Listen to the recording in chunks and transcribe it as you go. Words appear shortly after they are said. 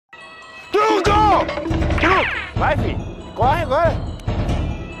Truco! Truco! Vai, filho. Corre agora.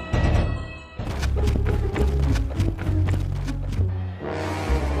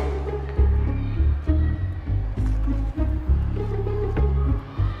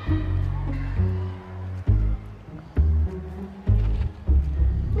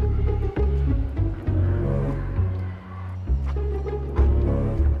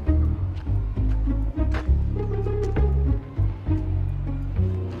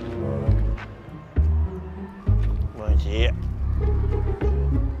 Bom dia.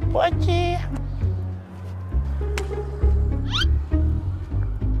 Bom dia.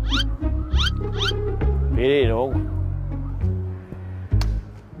 Pirirongo.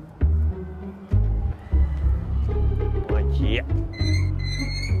 Bom dia.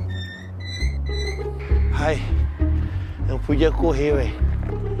 Ai, não podia correr, velho.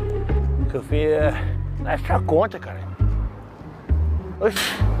 Porque eu fiz nessa conta, cara.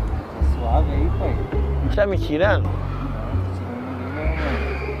 Oxi. Tá suave aí, pai? Você tá me tirando? Não, tô tirando ninguém não,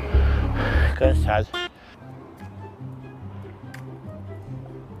 mano. Cansado.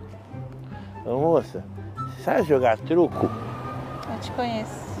 Ô moça, você sabe jogar truco? Eu te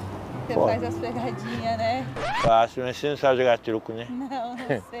conheço. Você Pô. faz as pegadinhas, né? Fácil, mas você não sabe jogar truco, né? Não,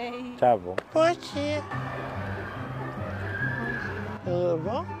 não sei. Tá bom. Bom dia. Tudo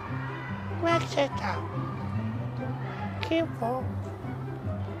bom? Como é que você tá? Que bom.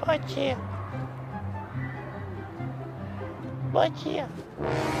 Bom dia. Bom dia.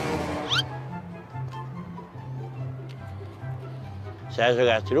 Você vai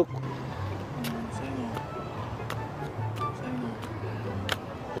jogar truco? Não sei não. Não sei não.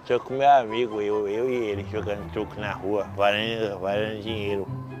 Eu tô com meu amigo, eu e ele, jogando truco na rua, valendo dinheiro.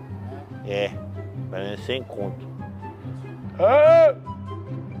 É, valendo 100 conto. Ah!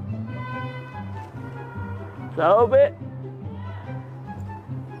 Salve!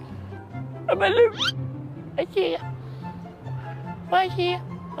 Bom dia. Bom dia.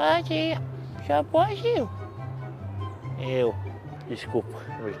 Bom dia. Já pode? Eu. Desculpa,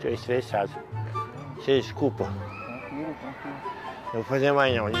 eu estou estressado. Você desculpa. Tranquilo, tranquilo. Não vou fazer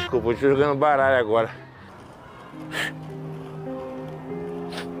mais não, desculpa, eu estou jogando baralho agora.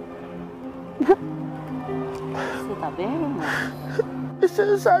 Você tá bem, irmão? Você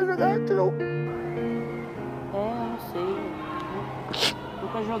não sabe jogar truco. É, eu não sei.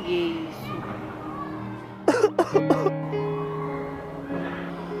 Nunca joguei isso.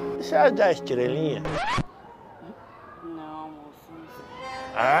 Você sabe dar estrelinha? Não, moço, não sei.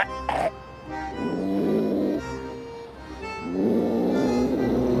 Ah,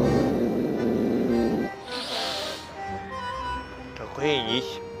 tô com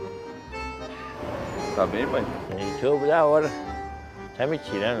rinite. Tá bem, pai? Tô da hora. Tá me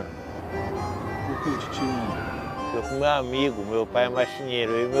tirando? Por que te tirando? Tô com meu amigo, meu pai é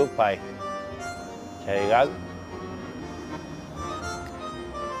marceneiro, eu e meu pai. Tá ligado?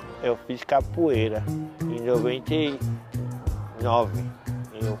 Eu fiz capoeira em 99.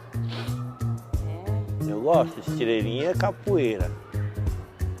 Eu gosto, estrelinha é capoeira.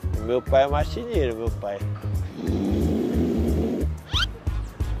 O meu pai é marceneiro, meu pai.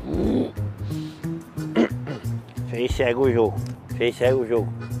 Fez cego o jogo. Fez cego o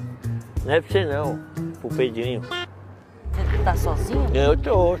jogo. Não é pra você não, pro Pedrinho. Você tá sozinho? Eu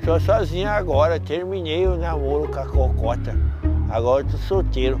tô sozinho agora, terminei o namoro com a Cocota. Agora eu tô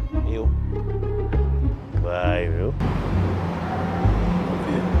solteiro, eu. Vai, viu?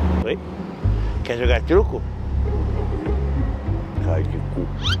 Oi? Quer jogar truco? Cai de cu.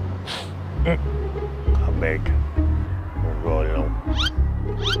 Aberta. Um violão.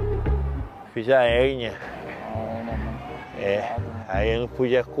 Fiz a hérnia. É, aí eu não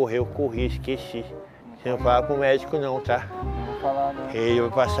podia correr, eu corri, esqueci. Você não fala pro médico não, tá? Não vou falar não. Ele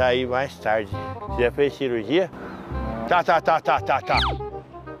vai passar aí mais tarde. Você já fez cirurgia? Tá.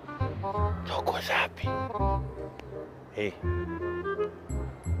 Tô com o zap. Ei.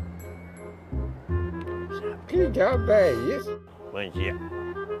 Que diabo é isso? Bom dia.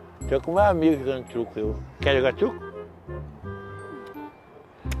 Tô com meu amigo jogando truco. Eu. Quer jogar truco?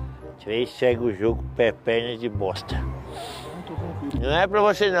 3 segue o jogo, pé perna de bosta. Não tô tranquilo. Não é pra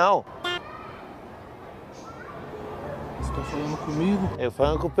você não. Você tá falando comigo? Eu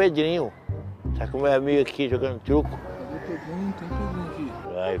falando com o Pedrinho. Tá com meu amigo aqui jogando truco. Cadê o Pedrinho? Não tem Pedrinho aqui.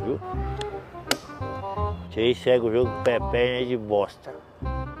 Vai, viu? 3 segue o jogo, pé perna de bosta.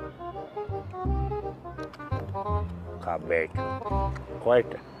 Fica aberto.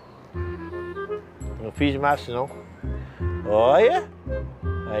 Corta. Não fiz massa não. Olha.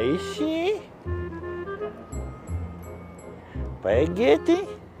 Aí sim. Peguete, hein?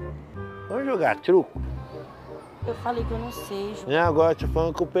 Vamos jogar truco? Eu falei que eu não sei jogar. Não, agora eu tô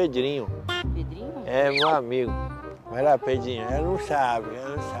falando com o Pedrinho. Pedrinho? É meu amigo. Vai lá, Pedrinho. Ela não sabe.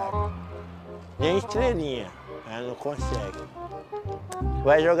 Nem estrelinha. Ela não consegue.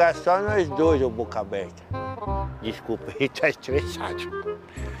 Vai jogar só nós dois, ô boca aberta. Desculpa, ele tá estressado.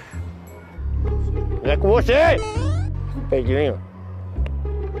 Não é com você! Pedrinho.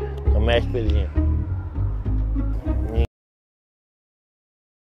 Comece, Pedrinho.